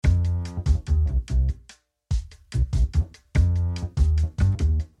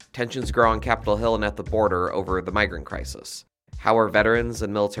Tensions grow on Capitol Hill and at the border over the migrant crisis. How are veterans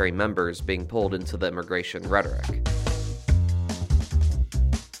and military members being pulled into the immigration rhetoric?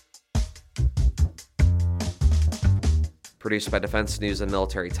 Produced by Defense News and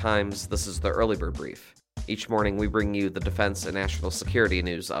Military Times, this is the Early Bird Brief. Each morning, we bring you the defense and national security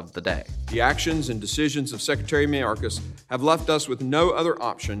news of the day. The actions and decisions of Secretary Mayorkas have left us with no other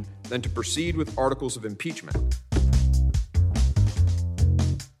option than to proceed with articles of impeachment.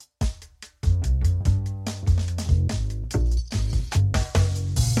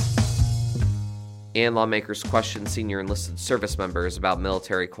 And lawmakers question senior enlisted service members about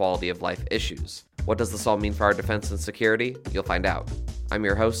military quality of life issues. What does this all mean for our defense and security? You'll find out. I'm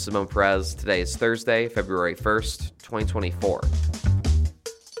your host, Simone Perez. Today is Thursday, February 1st, 2024.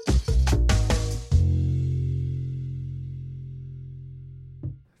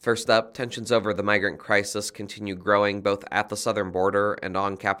 First up, tensions over the migrant crisis continue growing both at the southern border and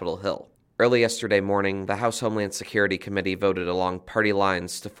on Capitol Hill. Early yesterday morning, the House Homeland Security Committee voted along party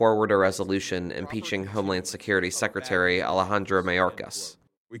lines to forward a resolution impeaching Homeland Security Secretary Alejandro Mayorkas.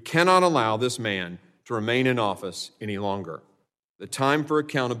 We cannot allow this man to remain in office any longer. The time for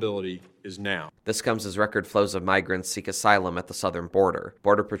accountability is now. This comes as record flows of migrants seek asylum at the southern border.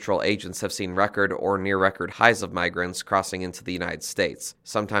 Border Patrol agents have seen record or near-record highs of migrants crossing into the United States,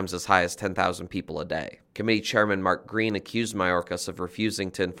 sometimes as high as 10,000 people a day. Committee Chairman Mark Green accused Mayorkas of refusing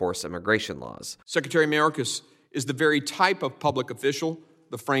to enforce immigration laws. Secretary Mayorkas is the very type of public official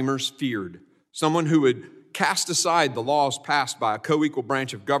the framers feared. Someone who would cast aside the laws passed by a co-equal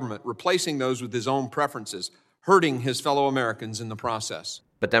branch of government, replacing those with his own preferences, hurting his fellow Americans in the process.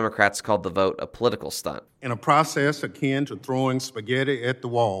 But Democrats called the vote a political stunt. In a process akin to throwing spaghetti at the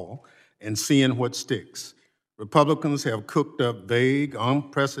wall and seeing what sticks, Republicans have cooked up vague,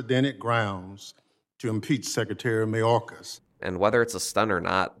 unprecedented grounds to impeach Secretary Mayorkas. And whether it's a stunt or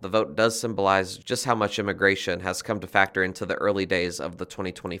not, the vote does symbolize just how much immigration has come to factor into the early days of the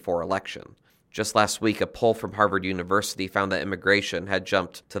 2024 election. Just last week, a poll from Harvard University found that immigration had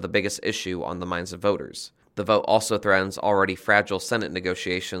jumped to the biggest issue on the minds of voters. The vote also threatens already fragile Senate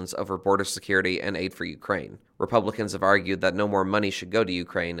negotiations over border security and aid for Ukraine. Republicans have argued that no more money should go to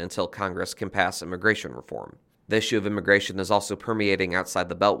Ukraine until Congress can pass immigration reform. The issue of immigration is also permeating outside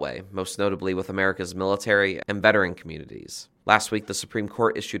the Beltway, most notably with America's military and veteran communities. Last week, the Supreme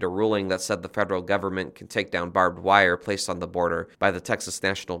Court issued a ruling that said the federal government can take down barbed wire placed on the border by the Texas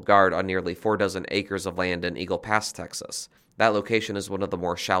National Guard on nearly 4 acres of land in Eagle Pass, Texas. That location is one of the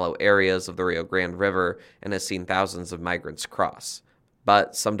more shallow areas of the Rio Grande River and has seen thousands of migrants cross.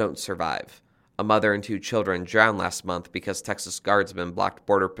 But some don't survive. A mother and 2 children drowned last month because Texas guardsmen blocked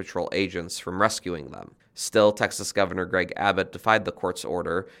Border Patrol agents from rescuing them. Still, Texas Governor Greg Abbott defied the court's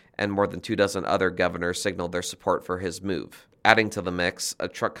order, and more than 24 other governors signaled their support for his move. Adding to the mix, a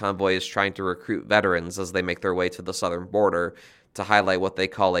truck convoy is trying to recruit veterans as they make their way to the southern border to highlight what they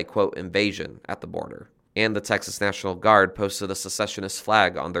call a, quote, invasion at the border. And the Texas National Guard posted a secessionist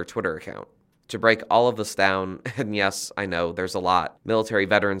flag on their Twitter account. To break all of this down, and yes, I know, there's a lot, military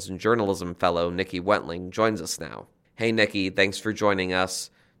veterans and journalism fellow Nikki Wentling joins us now. Hey Nikki, thanks for joining us.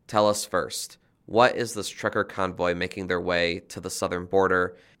 Tell us first, what is this trucker convoy making their way to the southern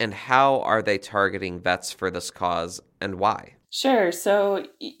border, and how are they targeting vets for this cause, and why? Sure. So,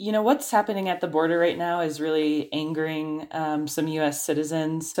 what's happening at the border right now is really angering some U.S.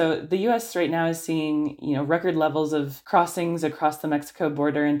 citizens. So the U.S. right now is seeing, record levels of crossings across the Mexico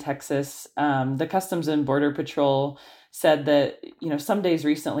border in Texas. The Customs and Border Patrol said that, some days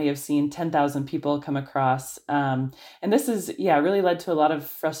recently have seen 10,000 people come across. And this is, really led to a lot of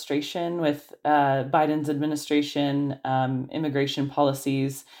frustration with Biden's administration, immigration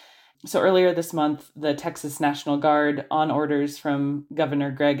policies. So earlier this month, the Texas National Guard, on orders from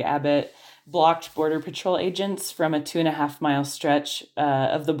Governor Greg Abbott, blocked Border Patrol agents from a 2.5-mile stretch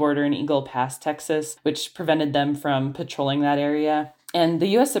of the border in Eagle Pass, Texas, which prevented them from patrolling that area. And the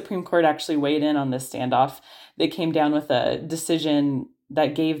U.S. Supreme Court actually weighed in on this standoff. They came down with a decision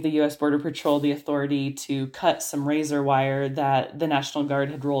that gave the U.S. Border Patrol the authority to cut some razor wire that the National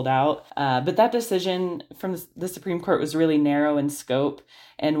Guard had rolled out. But that decision from the Supreme Court was really narrow in scope.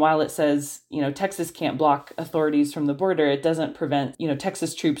 And while it says, Texas can't block authorities from the border, it doesn't prevent,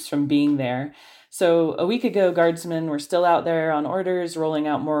 Texas troops from being there. So a week ago, guardsmen were still out there on orders, rolling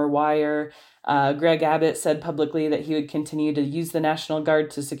out more wire. Greg Abbott said publicly that he would continue to use the National Guard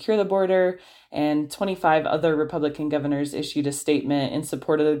to secure the border, and 25 other Republican governors issued a statement in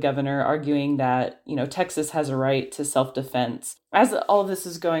support of the governor, arguing that, Texas has a right to self-defense. As all of this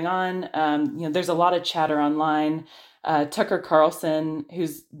is going on, there's a lot of chatter online Tucker Carlson,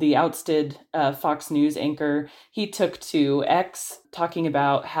 who's the ousted Fox News anchor, he took to X talking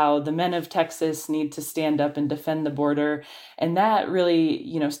about how the men of Texas need to stand up and defend the border. And that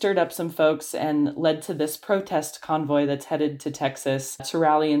really, stirred up some folks and led to this protest convoy that's headed to Texas to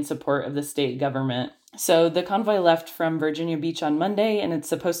rally in support of the state government. So the convoy left from Virginia Beach on Monday, and it's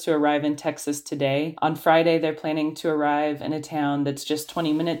supposed to arrive in Texas today. On Friday, they're planning to arrive in a town that's just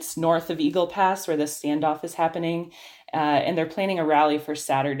 20 minutes north of Eagle Pass, where the standoff is happening, and they're planning a rally for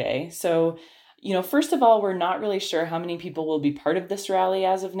Saturday. So, first of all, we're not really sure how many people will be part of this rally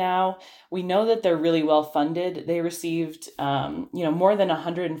as of now. We know that they're really well funded. They received, more than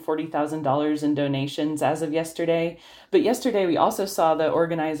 $140,000 in donations as of yesterday. But yesterday, we also saw the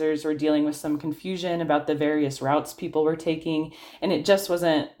organizers were dealing with some confusion about the various routes people were taking, and it just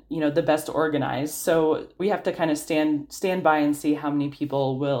wasn't, the best organized. So we have to kind of stand by and see how many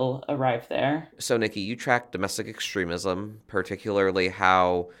people will arrive there. So, Nikki, you track domestic extremism, particularly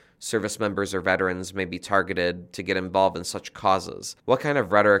how service members or veterans may be targeted to get involved in such causes. What kind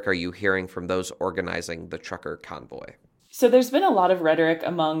of rhetoric are you hearing from those organizing the trucker convoy? So there's been a lot of rhetoric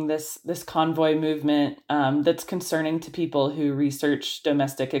among this convoy movement that's concerning to people who research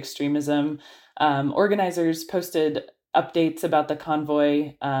domestic extremism. Organizers posted updates about the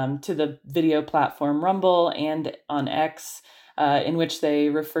convoy to the video platform Rumble and on X, in which they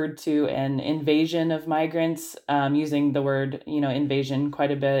referred to an invasion of migrants, using the word, invasion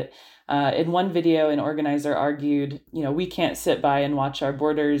quite a bit. In one video, an organizer argued, we can't sit by and watch our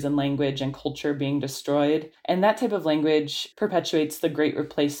borders and language and culture being destroyed. And that type of language perpetuates the Great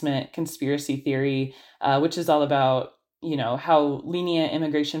Replacement conspiracy theory, which is all about, how lenient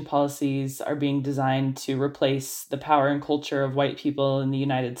immigration policies are being designed to replace the power and culture of white people in the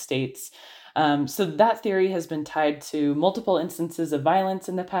United States. So that theory has been tied to multiple instances of violence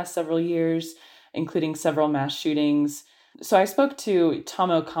in the past several years, including several mass shootings. So I spoke to Tom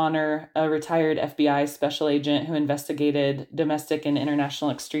O'Connor, a retired FBI special agent who investigated domestic and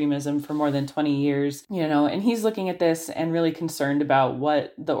international extremism for more than 20 years, and he's looking at this and really concerned about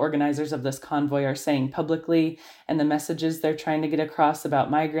what the organizers of this convoy are saying publicly and the messages they're trying to get across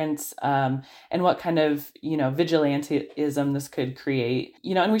about migrants, and what kind of, vigilantism this could create.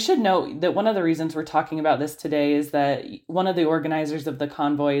 And we should note that one of the reasons we're talking about this today is that one of the organizers of the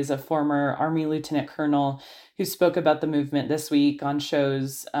convoy is a former Army Lieutenant Colonel who spoke about the movement this week on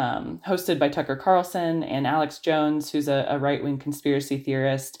shows hosted by Tucker Carlson and Alex Jones, who's a right-wing conspiracy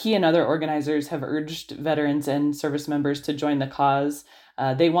theorist. He and other organizers have urged veterans and service members to join the cause.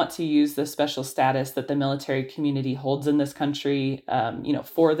 They want to use the special status that the military community holds in this country,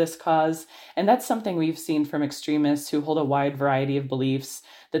 for this cause. And that's something we've seen from extremists who hold a wide variety of beliefs,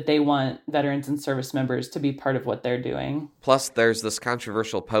 that they want veterans and service members to be part of what they're doing. Plus, there's this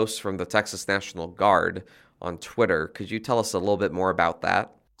controversial post from the Texas National Guard on Twitter. Could you tell us a little bit more about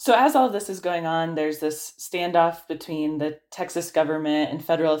that? So as all of this is going on, there's this standoff between the Texas government and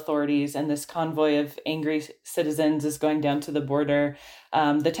federal authorities, and this convoy of angry citizens is going down to the border.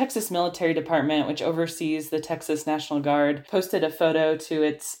 The Texas Military Department, which oversees the Texas National Guard, posted a photo to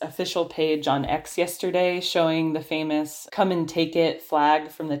its official page on X yesterday showing the famous "Come and Take It" flag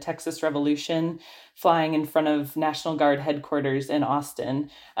from the Texas Revolution flying in front of National Guard headquarters in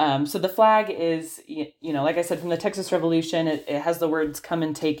Austin. So the flag is, like I said, from the Texas Revolution. It has the words "Come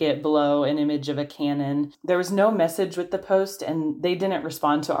and Take It" below an image of a cannon. There was no message with the post, and they didn't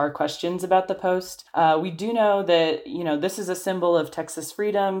respond to our questions about the post. We do know that, this is a symbol of Texas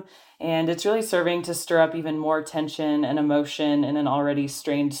freedom, and it's really serving to stir up even more tension and emotion in an already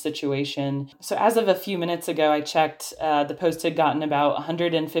strained situation. So as of a few minutes ago, I checked, the post had gotten about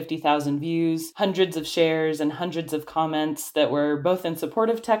 150,000 views, hundreds of shares, and hundreds of comments that were both in support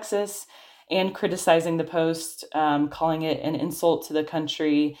of Texas and criticizing the post, calling it an insult to the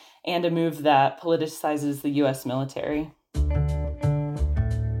country and a move that politicizes the U.S. military.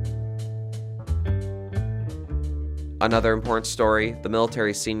 Another important story, the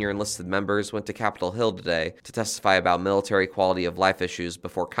military's senior enlisted members went to Capitol Hill today to testify about military quality of life issues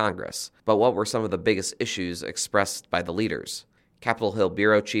before Congress. But what were some of the biggest issues expressed by the leaders? Capitol Hill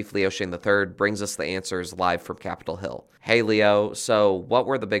Bureau Chief Leo Shane III brings us the answers live from Capitol Hill. Hey, Leo, so what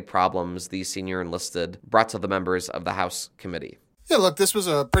were the big problems these senior enlisted brought to the members of the House committee? Yeah, look, this was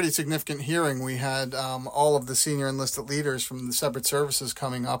a pretty significant hearing. We had all of the senior enlisted leaders from the separate services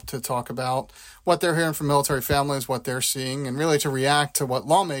coming up to talk about what they're hearing from military families, what they're seeing, and really to react to what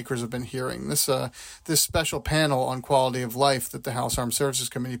lawmakers have been hearing. This special panel on quality of life that the House Armed Services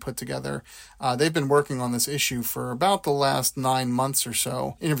Committee put together, they've been working on this issue for about the last 9 months or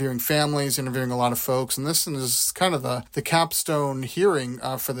so, interviewing families, interviewing a lot of folks, and this is kind of the capstone hearing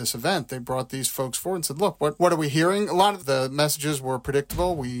for this event. They brought these folks forward and said, look, what are we hearing? A lot of the messages were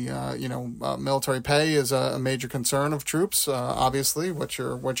predictable. Military pay is a major concern of troops. Obviously, what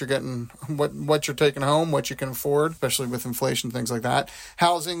you're getting, what you're taking home, what you can afford, especially with inflation, things like that.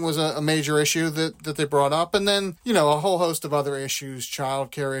 Housing was a major issue that they brought up, and then a whole host of other issues,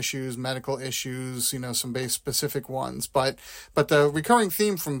 childcare issues, medical issues, some base specific ones. But the recurring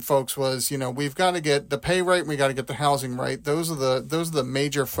theme from folks was, we've got to get the pay right, and we got to get the housing right. Those are the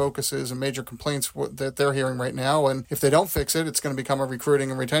major focuses and major complaints that they're hearing right now, and if they don't fix it, it's going to become a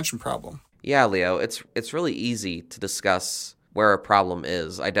recruiting and retention problem. Yeah, Leo, it's really easy to discuss where a problem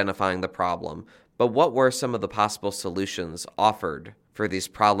is, identifying the problem, but what were some of the possible solutions offered for these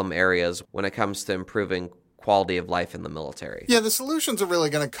problem areas when it comes to improving quality of life in the military? Yeah, the solutions are really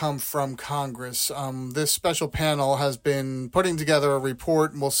going to come from Congress. This special panel has been putting together a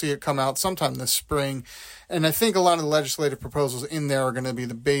report, and we'll see it come out sometime this spring. And I think a lot of the legislative proposals in there are going to be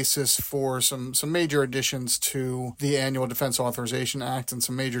the basis for some major additions to the Annual Defense Authorization Act and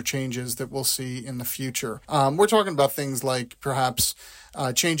some major changes that we'll see in the future. We're talking about things like perhaps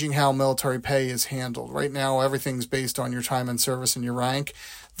changing how military pay is handled. Right now, everything's based on your time in service and your rank.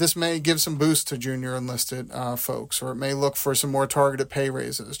 This may give some boost to junior enlisted folks, or it may look for some more targeted pay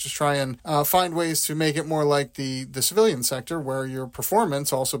raises. Just try and find ways to make it more like the civilian sector, where your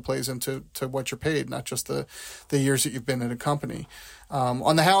performance also plays into what you're paid, not just the years that you've been at a company.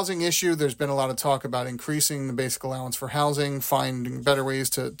 On the housing issue, there's been a lot of talk about increasing the basic allowance for housing, finding better ways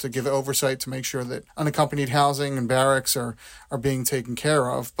to give oversight to make sure that unaccompanied housing and barracks are being taken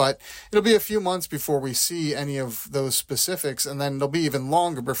care of. But it'll be a few months before we see any of those specifics, and then it'll be even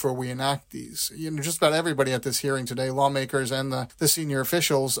longer before we enact these. Just about everybody at this hearing today, lawmakers and the senior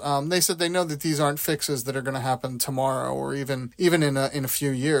officials, they said they know that these aren't fixes that are going to happen tomorrow or even in a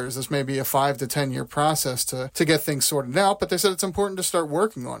few years. This may be a 5 to 10 year process to get things sorted out, but they said it's important to start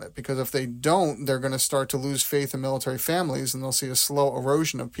working on it, because if they don't, they're going to start to lose faith in military families, and they'll see a slow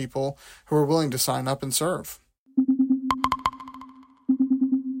erosion of people who are willing to sign up and serve.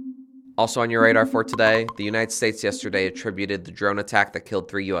 Also on your radar for today, the United States yesterday attributed the drone attack that killed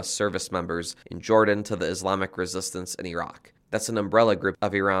 3 U.S. service members in Jordan to the Islamic resistance in Iraq. That's an umbrella group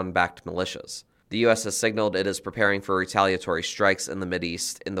of Iran-backed militias. The U.S. has signaled it is preparing for retaliatory strikes in the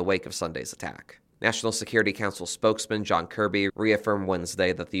Mideast in the wake of Sunday's attack. National Security Council spokesman John Kirby reaffirmed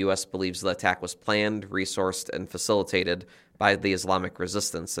Wednesday that the U.S. believes the attack was planned, resourced, and facilitated by the Islamic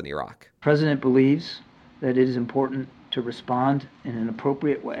resistance in Iraq. The President believes that it is important to respond in an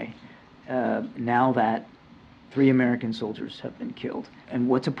appropriate way now that 3 American soldiers have been killed. And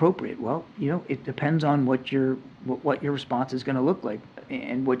what's appropriate? Well, it depends on what your response is going to look like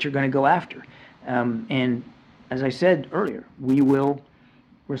and what you're going to go after. And as I said earlier, we will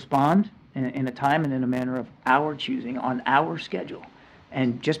respond in a time and in a manner of our choosing on our schedule.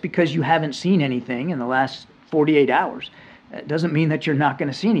 And just because you haven't seen anything in the last 48 hours, doesn't mean that you're not going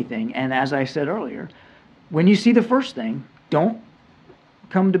to see anything. And as I said earlier, when you see the first thing, don't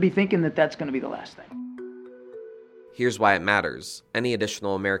come to be thinking that that's going to be the last thing. Here's why it matters. Any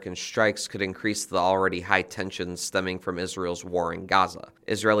additional American strikes could increase the already high tensions stemming from Israel's war in Gaza.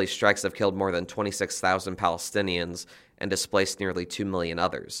 Israeli strikes have killed more than 26,000 Palestinians and displaced nearly 2 million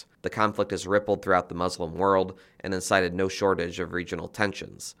others. The conflict has rippled throughout the Muslim world and incited no shortage of regional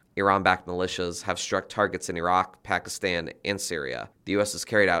tensions. Iran-backed militias have struck targets in Iraq, Pakistan, and Syria. The U.S. has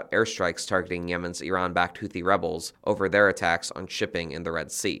carried out airstrikes targeting Yemen's Iran-backed Houthi rebels over their attacks on shipping in the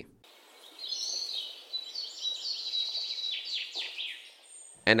Red Sea.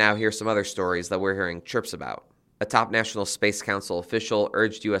 And now here's some other stories that we're hearing chirps about. A top National Space Council official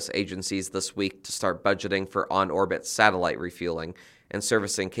urged U.S. agencies this week to start budgeting for on-orbit satellite refueling and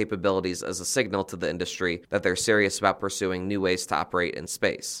servicing capabilities as a signal to the industry that they're serious about pursuing new ways to operate in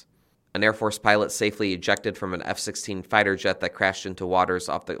space. An Air Force pilot safely ejected from an F-16 fighter jet that crashed into waters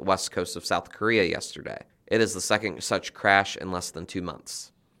off the west coast of South Korea yesterday. It is the second such crash in less than 2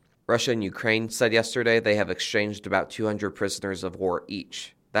 months. Russia and Ukraine said yesterday they have exchanged about 200 prisoners of war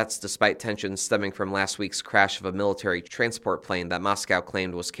each. That's despite tensions stemming from last week's crash of a military transport plane that Moscow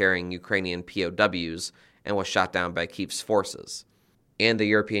claimed was carrying Ukrainian POWs and was shot down by Kyiv's forces. And the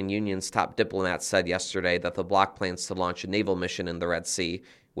European Union's top diplomat said yesterday that the bloc plans to launch a naval mission in the Red Sea,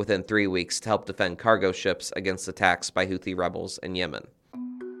 within 3 weeks to help defend cargo ships against attacks by Houthi rebels in Yemen.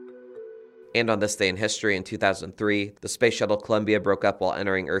 And on this day in history in 2003, the space shuttle Columbia broke up while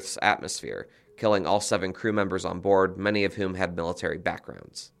entering Earth's atmosphere, killing all 7 crew members on board, many of whom had military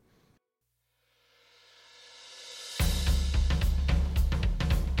backgrounds.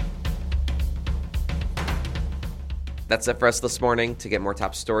 That's it for us this morning. To get more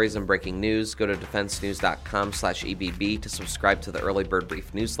top stories and breaking news, go to defensenews.com/EBB to subscribe to the Early Bird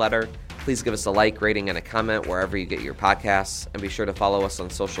Brief newsletter. Please give us a like, rating, and a comment wherever you get your podcasts, and be sure to follow us on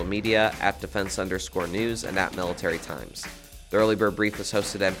social media at @defense_news and @Military Times. The Early Bird Brief is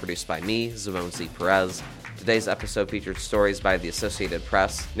hosted and produced by me, Zimone Z. Perez. Today's episode featured stories by the Associated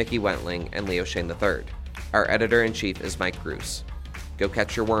Press, Nikki Wentling, and Leo Shane III. Our editor-in-chief is Mike Bruce. Go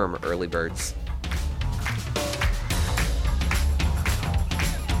catch your worm, early birds.